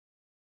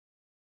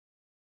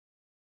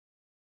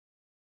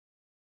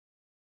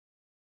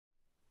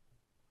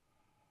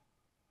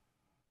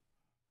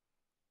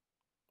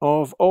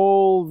Of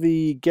all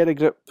the Get a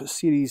Grip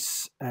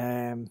series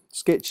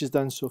sketches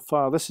done so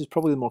far, this is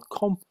probably the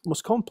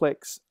most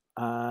complex,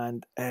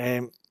 and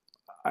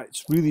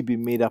it's really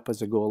been made up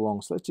as I go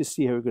along. So let's just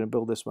see how we're going to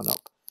build this one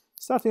up.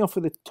 Starting off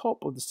with the top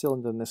of the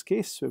cylinder in this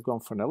case, we've gone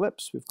for an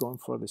ellipse, we've gone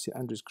for the St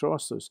Andrews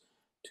cross, those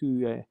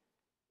two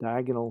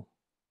diagonal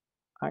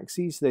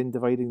axes, then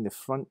dividing the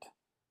front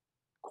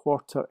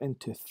quarter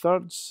into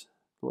thirds,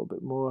 a little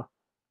bit more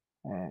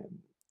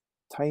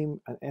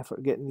time and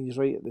effort getting these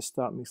right at the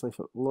start makes life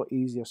a lot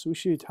easier. So we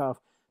should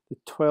have the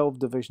 12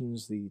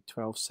 divisions, the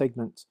 12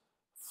 segments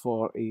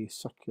for a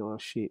circular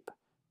shape,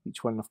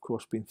 each one of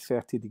course being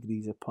 30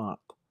 degrees apart.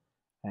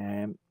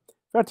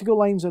 Vertical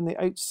lines on the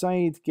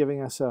outside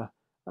giving us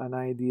an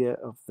idea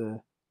of the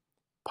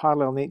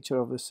parallel nature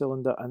of the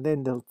cylinder, and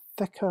then the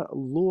thicker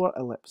lower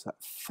ellipse, that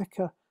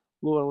thicker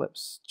lower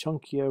ellipse,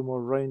 chunkier,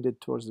 more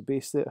rounded towards the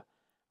base there.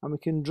 And we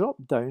can drop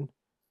down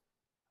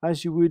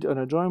as you would on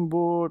a drawing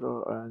board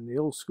or on the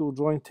old school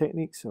drawing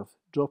techniques of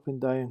dropping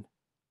down.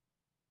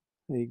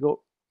 There you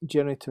go,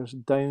 generators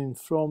down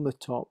from the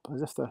top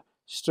as if they're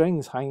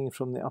strings hanging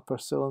from the upper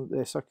cylinder,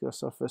 the circular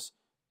surface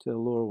to the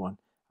lower one.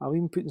 I'll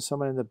even putting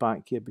some in the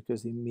back here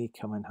because they may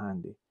come in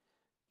handy.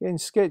 Again,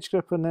 sketch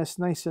grip on this,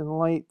 nice and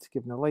light,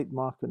 giving a light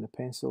mark on the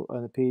pencil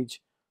on the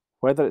page,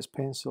 whether it's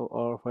pencil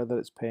or whether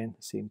it's pen,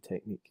 same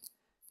technique.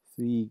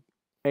 Three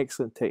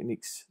excellent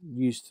techniques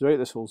used throughout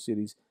this whole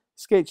series: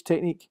 sketch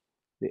technique,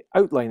 the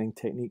outlining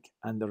technique,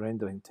 and the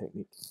rendering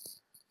technique.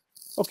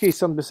 Okay,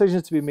 some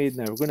decisions to be made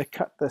now. We're going to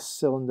cut this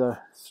cylinder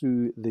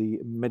through the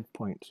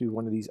midpoint, through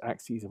one of these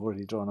axes I've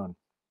already drawn on.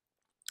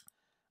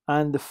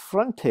 And the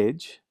front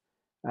edge,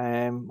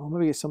 I'll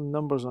maybe get some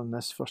numbers on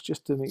this first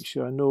just to make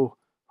sure I know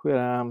where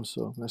I am.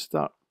 So I'm going to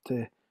start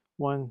to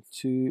 1,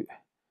 2,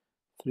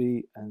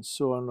 3, and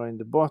so on around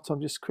the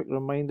bottom. Just quick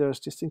reminders,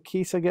 just in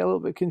case I get a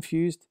little bit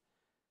confused.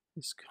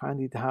 It's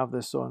handy to have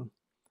this on.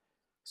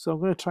 So I'm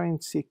going to try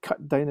and say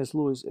cut down as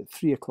low as at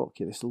 3 o'clock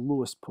here. This is the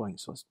lowest point.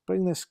 So let's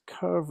bring this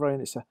curve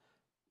round. It's a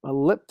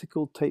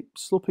elliptical type,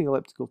 sloping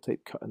elliptical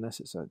type cut on this.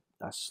 It's a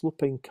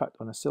sloping cut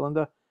on a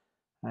cylinder.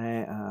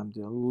 And I'm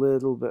doing a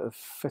little bit of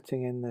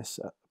fitting in this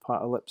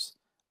part ellipse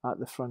at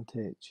the front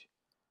edge.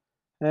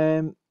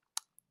 The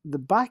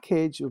back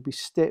edge will be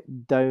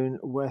stepped down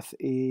with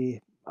a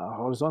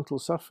horizontal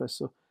surface.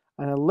 So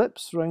an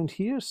ellipse round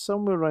here,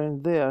 somewhere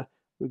around there,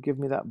 would give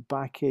me that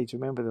back edge.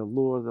 Remember, the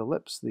lower the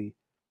ellipse, the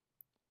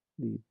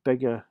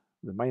bigger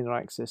the minor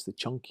axis, the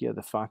chunkier,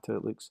 the fatter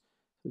it looks.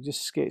 So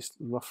just sketch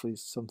roughly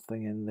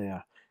something in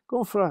there.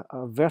 Going for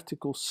a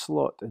vertical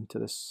slot into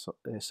this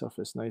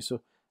surface now.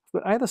 So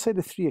I've got either side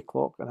of 3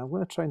 o'clock, and I'm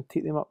going to try and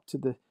take them up to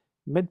the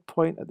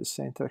midpoint at the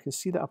center. I can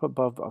see that up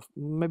above, but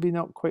maybe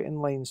not quite in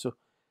line, so I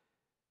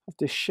have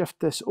to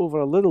shift this over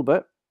a little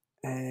bit.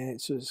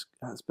 So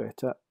that's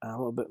better. A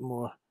little bit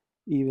more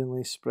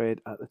evenly spread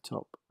at the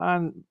top.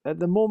 And at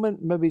the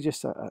moment, maybe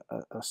just a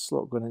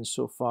slot going in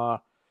so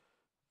far,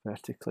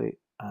 vertically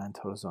and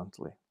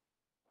horizontally.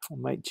 I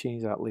might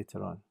change that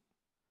later on.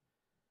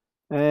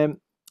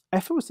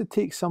 If I was to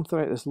take something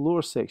out of this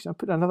lower section, I'll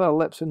put another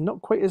ellipse in,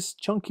 not quite as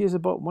chunky as the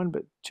bottom one,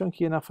 but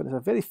chunky enough, and there's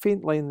a very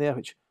faint line there,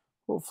 which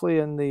hopefully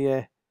in the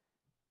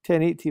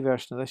 1080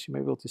 version of this you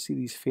might be able to see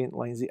these faint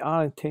lines. They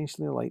are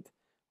intentionally light.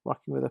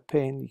 Working with a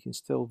pen, you can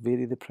still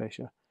vary the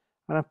pressure.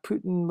 And I'm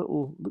putting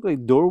little, look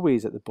like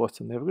doorways at the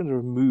bottom there. We're going to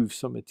remove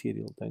some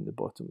material down the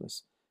bottom of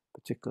this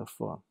particular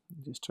form.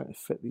 I'm just trying to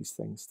fit these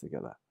things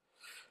together.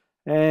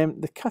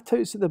 The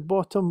cutouts at the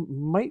bottom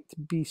might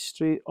be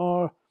straight,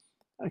 or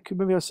I could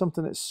maybe have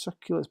something that's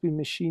circular, that's been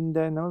machined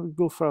in. I would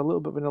go for a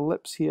little bit of an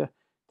ellipse here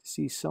to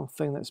see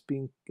something that's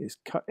is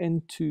cut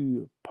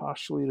into,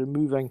 partially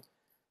removing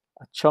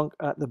a chunk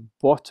at the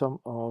bottom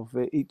of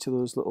each of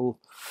those little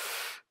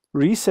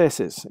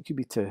recesses. It could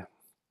be to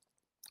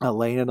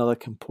align another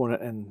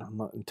component in. I'm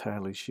not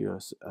entirely sure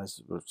as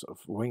we're sort of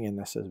winging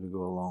this as we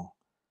go along.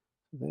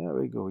 There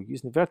we go. We're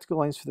using the vertical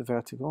lines for the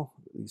vertical,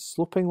 these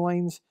sloping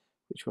lines,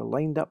 which were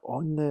lined up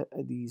on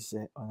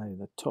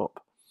the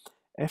top.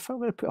 If I'm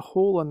going to put a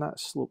hole on that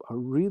slope, I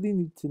really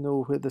need to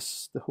know where the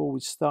hole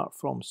would start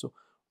from. So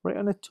right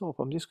on the top,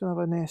 I'm just going to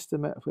have an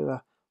estimate of where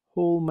the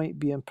hole might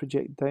be and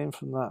project down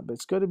from that. But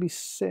it's got to be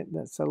set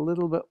that's a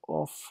little bit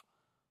off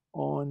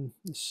on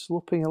the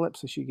sloping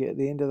ellipsis you get at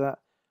the end of that.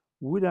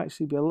 Would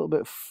actually be a little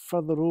bit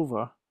further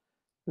over,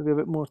 maybe a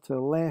bit more to the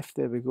left.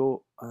 There we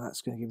go. And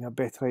that's going to give me a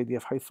better idea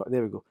of how far.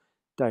 There we go.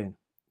 Down.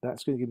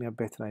 That's going to give me a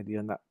better idea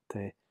on that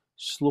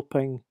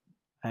sloping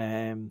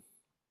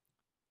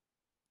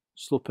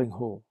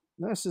hole.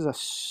 This is a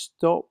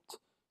stopped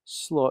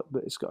slot,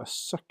 but it's got a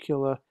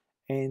circular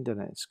end in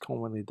it. It's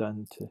commonly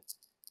done to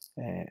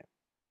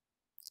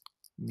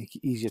make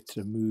it easier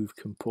to remove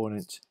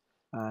components,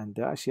 and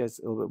it actually has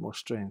a little bit more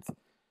strength.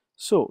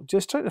 So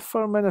just trying to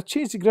firm in. I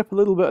changed the grip a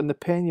little bit on the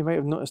pen. You might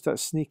have noticed that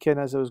sneak in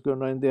as I was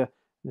going around there.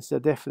 It's a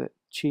definite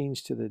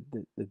change to the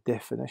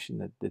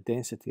definition, the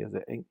density of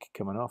the ink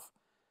coming off.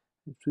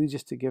 It's really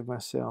just to give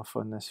myself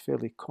on this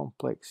fairly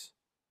complex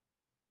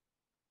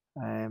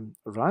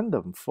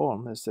random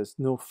form. There's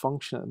no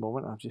function at the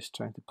moment. I'm just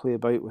trying to play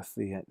about with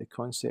the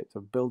concept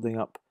of building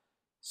up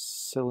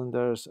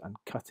cylinders and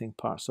cutting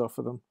parts off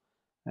of them.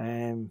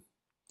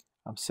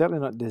 I'm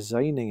certainly not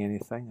designing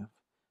anything.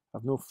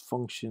 I've no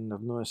function,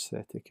 I've no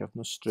aesthetic, I've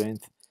no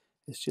strength.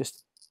 It's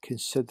just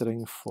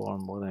considering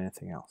form more than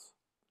anything else.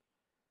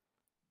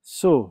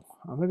 So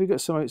I maybe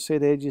got some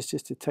outside edges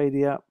just to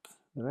tidy up.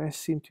 The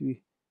rest seem to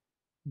be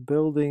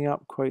building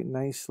up quite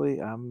nicely.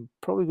 I'm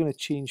probably going to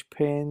change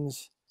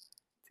pens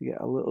to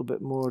get a little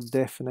bit more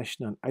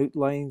definition on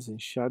outlines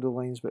and shadow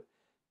lines, but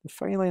the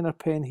fine liner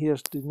pen here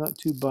is doing not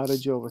too bad a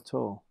job at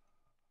all.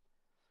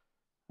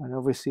 And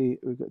obviously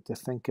we've got to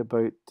think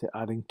about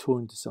adding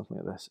tone to something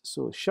like this.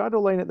 So shadow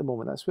line at the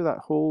moment, that's where that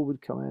hole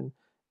would come in,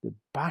 the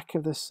back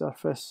of the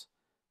surface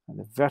and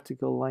the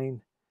vertical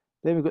line.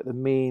 Then we've got the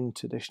main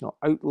traditional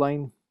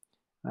outline.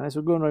 And as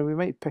we're going around, we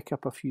might pick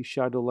up a few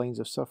shadow lines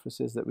of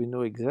surfaces that we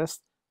know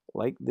exist,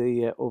 like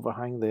the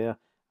overhang there,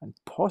 and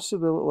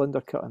possibly a little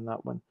undercut on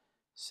that one.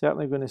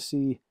 Certainly going to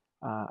see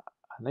an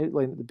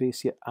outline at the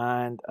base here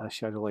and a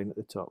shadow line at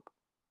the top.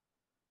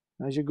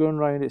 As you're going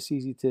around, it's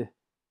easy to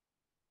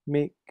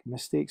make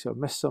mistakes or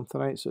miss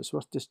something out, so it's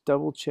worth just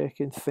double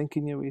checking,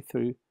 thinking your way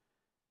through.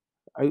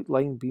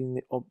 Outline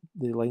being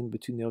the line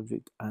between the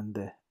object and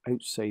the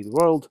outside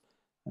world,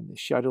 and the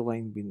shadow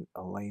line being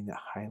a line that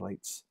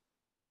highlights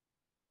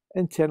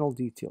internal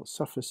details,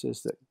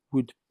 surfaces that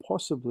would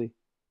possibly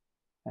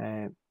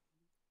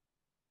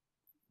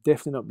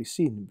definitely not be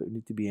seen but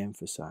need to be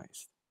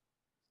emphasized.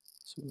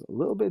 So a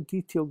little bit of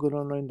detail going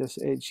on around this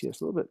edge here.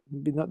 It's a little bit,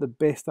 maybe not the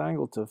best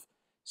angle to have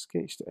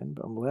sketched it in,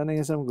 but I'm learning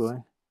as I'm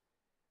going.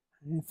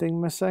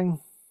 Anything missing?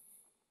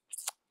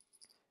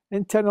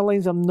 Internal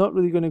lines I'm not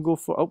really going to go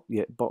for. Oh,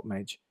 yeah, bottom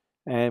edge.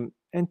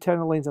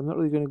 Internal lines I'm not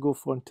really going to go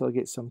for until I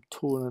get some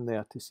tone in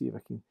there to see if I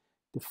can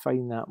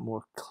define that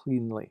more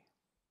cleanly.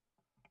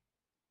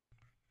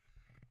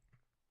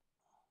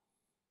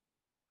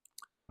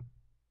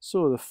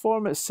 So the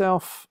form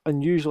itself,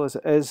 unusual as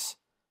it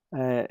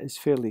is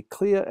fairly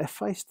clear.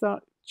 If I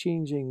start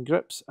changing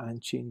grips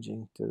and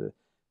changing to the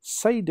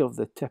side of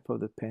the tip of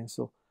the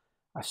pencil,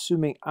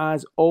 assuming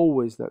as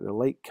always that the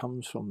light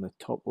comes from the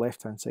top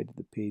left hand side of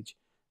the page,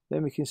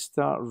 then we can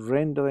start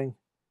rendering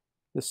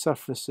the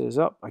surfaces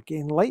up.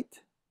 Again, light,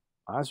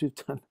 as we've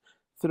done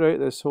throughout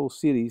this whole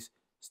series,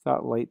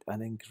 start light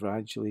and then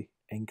gradually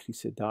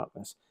increase the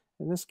darkness.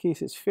 In this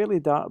case it's fairly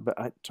dark, but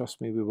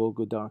trust me, we will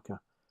go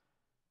darker.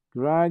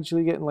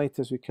 Gradually getting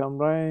lighter as we come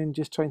round,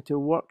 just trying to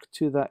work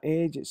to that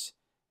edge.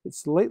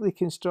 It's lightly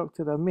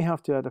constructed. I may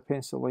have to add a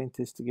pencil line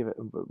to give it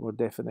a bit more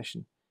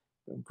definition.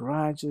 But I'm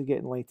gradually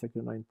getting lighter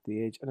going round to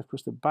the edge. And of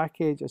course the back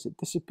edge, as it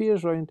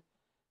disappears round,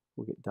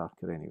 will get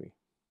darker anyway.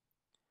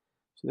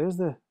 So there's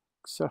the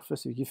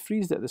surface. If you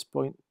freeze it at this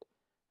point,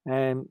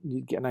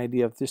 you'd get an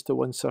idea of just the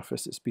one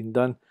surface that's been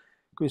done.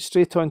 Going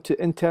straight on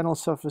to internal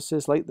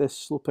surfaces like this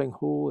sloping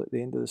hole at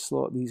the end of the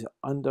slot. These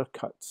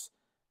undercuts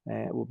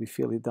will be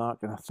fairly dark,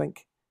 and I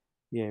think,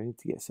 yeah, we need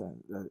to get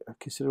a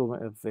considerable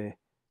amount of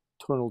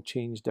tonal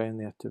change down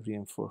there to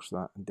reinforce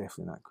that, and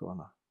definitely in that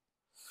corner.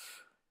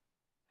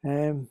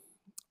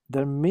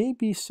 There may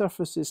be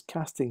surfaces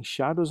casting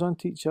shadows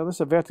onto each other.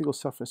 It's a vertical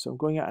surface, so I'm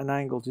going at an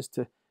angle just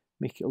to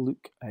make it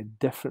look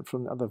different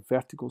from the other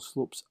vertical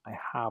slopes I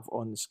have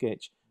on the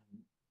sketch.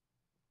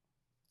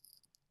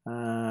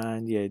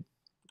 And yeah,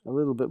 a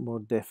little bit more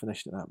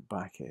definition at that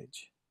back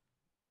edge.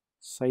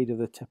 Side of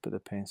the tip of the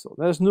pencil.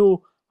 There's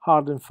no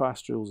hard and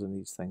fast rules in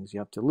these things. You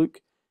have to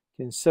look,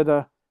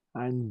 consider,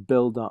 and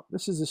build up.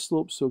 This is the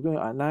slope, so going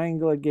at an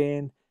angle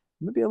again,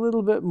 maybe a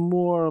little bit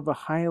more of a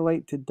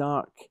highlight to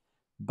dark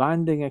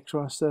banding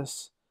across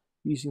this,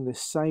 using the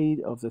side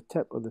of the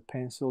tip of the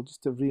pencil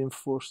just to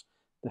reinforce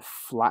the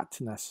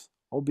flatness,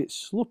 albeit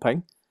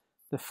sloping,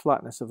 the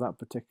flatness of that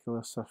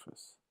particular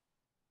surface.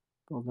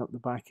 Building up the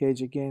back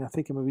edge again. I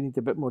think I maybe need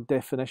a bit more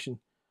definition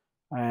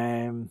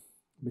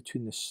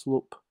between the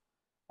slope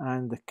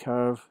and the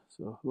curve.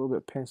 So a little bit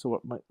of pencil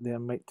work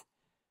might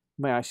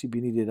actually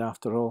be needed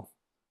after all.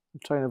 I'm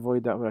trying to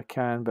avoid that where I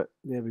can, but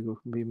there we go.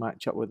 Maybe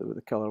match up with it with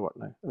the colour work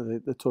now, or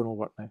the tonal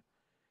work now.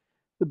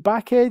 The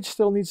back edge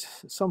still needs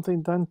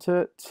something done to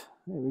it.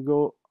 There we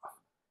go.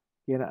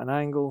 Again at an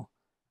angle.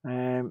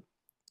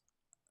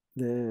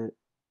 The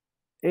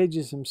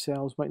edges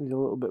themselves might need a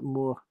little bit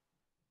more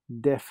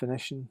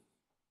definition.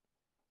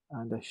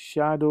 And a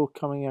shadow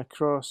coming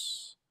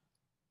across.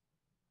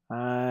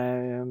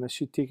 This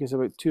should take us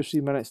about 2 or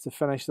 3 minutes to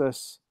finish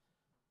this.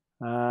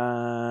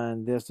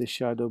 And there's the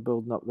shadow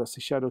building up. That's the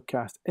shadow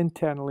cast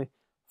internally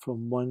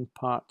from one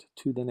part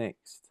to the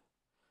next.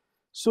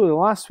 So the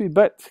last wee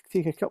bit,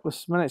 take a couple of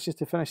minutes just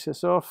to finish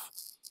this off.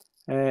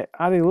 Adding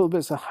a little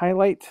bit of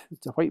highlight.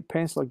 It's a white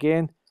pencil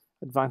again.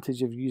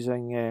 Advantage of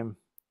using a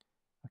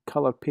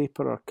coloured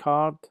paper or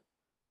card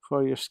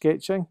for your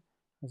sketching.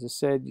 As I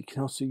said, you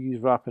can also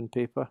use wrapping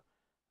paper.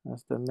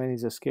 I've done many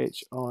a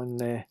sketch on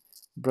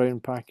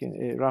brown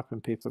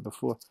wrapping paper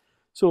before.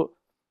 So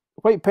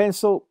white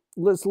pencil,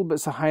 little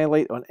bits of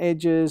highlight on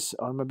edges,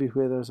 or maybe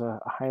where there's a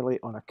highlight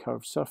on a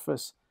curved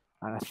surface.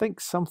 And I think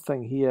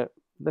something here,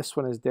 this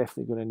one is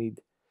definitely going to need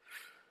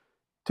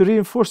to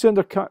reinforce the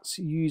undercuts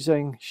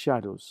using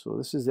shadows. So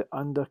this is the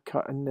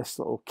undercut in this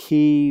little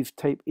cave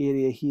type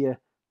area here.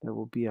 There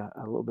will be a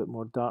little bit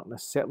more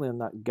darkness, certainly in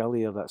that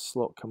gully or that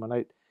slot coming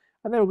out.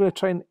 And then we're going to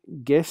try and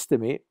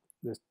guesstimate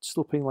the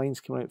sloping lines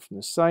coming out from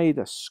the side,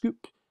 a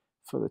scoop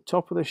for the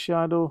top of the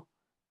shadow,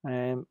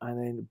 and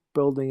then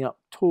building up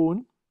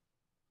tone.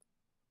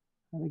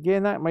 And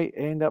again, that might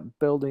end up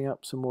building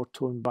up some more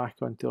tone back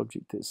onto the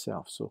object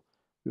itself. So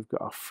we've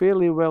got a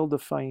fairly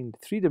well-defined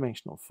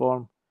three-dimensional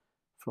form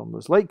from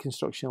those light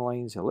construction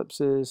lines,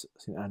 ellipses,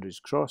 St. Andrew's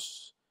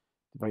Cross,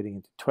 dividing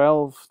into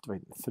 12,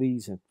 dividing into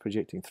 3s and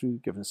projecting through,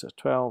 giving us a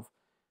 12,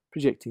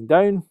 projecting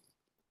down,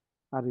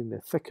 adding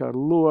the thicker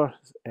lower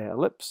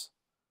ellipse,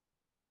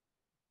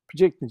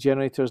 projecting the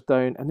generators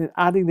down, and then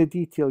adding the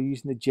detail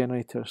using the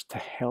generators to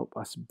help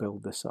us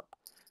build this up.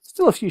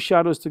 Still a few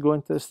shadows to go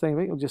into this thing. I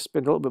think we'll just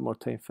spend a little bit more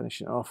time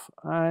finishing it off.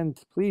 And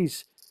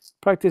please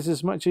practice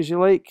as much as you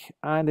like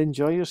and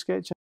enjoy your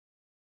sketching.